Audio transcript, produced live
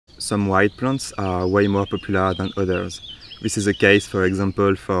some wild plants are way more popular than others. This is the case, for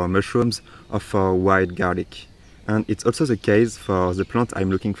example, for mushrooms or for wild garlic. And it's also the case for the plant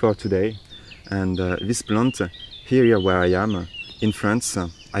I'm looking for today. And this plant, here where I am, in France,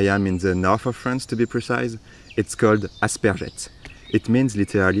 I am in the north of France to be precise, it's called Asperges. It means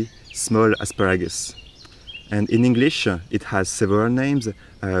literally small asparagus. And in English, it has several names: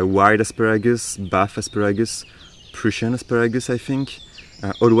 wild asparagus, buff asparagus, Prussian asparagus, I think,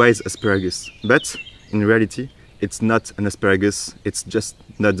 always asparagus. But in reality, it's not an asparagus, it's just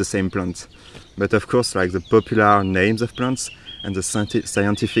not the same plant. But of course, like the popular names of plants and the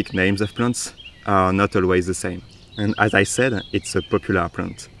scientific names of plants are not always the same. And as I said, it's a popular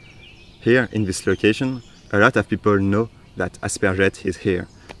plant. Here in this location, a lot of people know that asperget is here.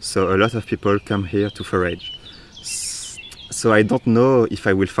 So a lot of people come here to forage. So I don't know if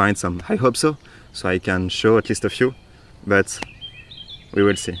I will find some. I hope so I can show at least a few, but we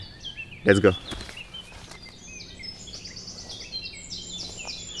will see. Let's go.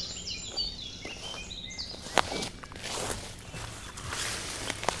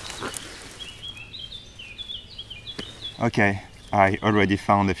 Okay, I already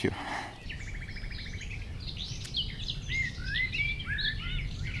found a few.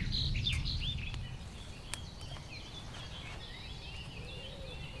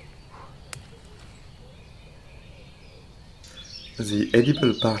 The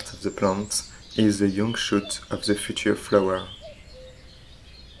edible part of the plant is the young shoot of the future flower.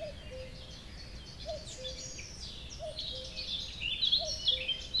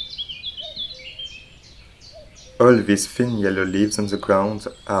 All these thin yellow leaves on the ground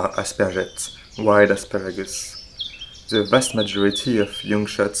are asperges, wild asparagus. The vast majority of young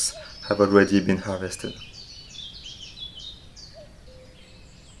shoots have already been harvested.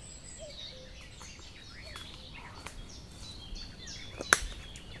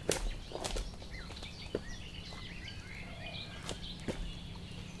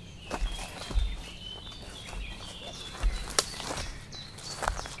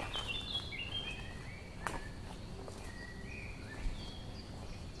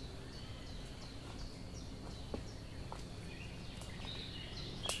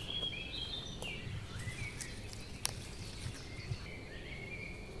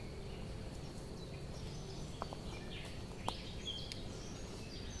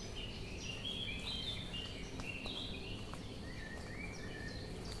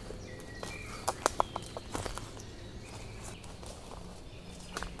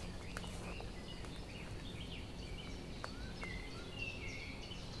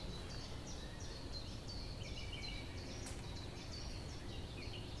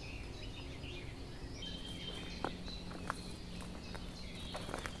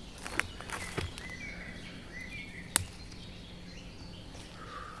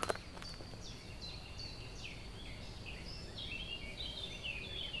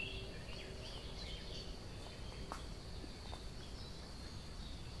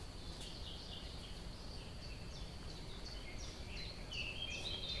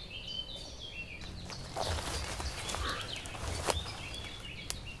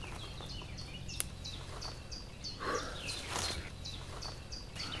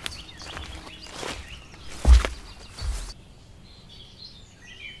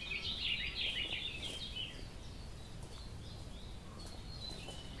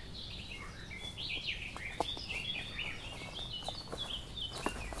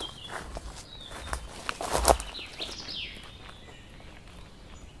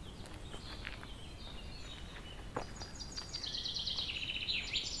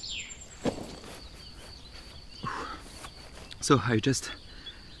 So I just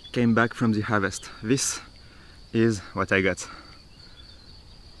came back from the harvest. This is what I got.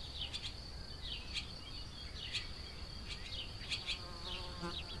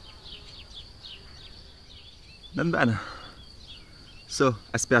 Not bad. So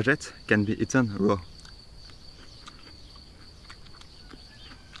asperges can be eaten raw.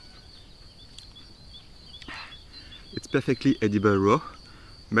 It's perfectly edible raw,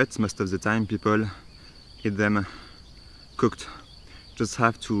 but most of the time people eat them cooked. Just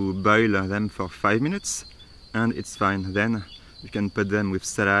have to boil them for 5 minutes and it's fine. Then you can put them with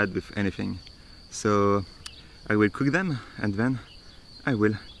salad, with anything. So I will cook them and then I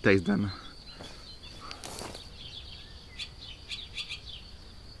will taste them.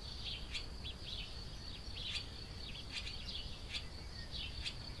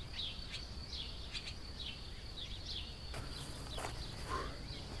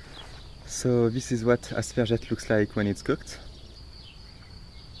 So this is what asperget looks like when it's cooked.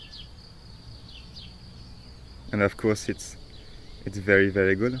 And of course it's It's very,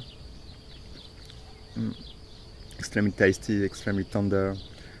 very good. Extremely tasty, extremely tender.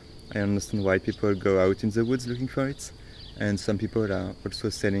 I understand why people go out in the woods looking for it, and some people are also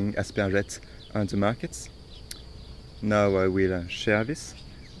selling asperges on the markets. Now I will share this,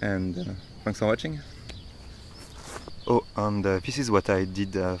 and thanks for watching. Oh, and this is what I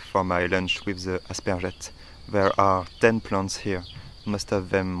did for my lunch with the asperges. There are 10 plants here, most of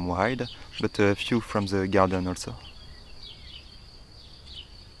them wild, but a few from the garden also.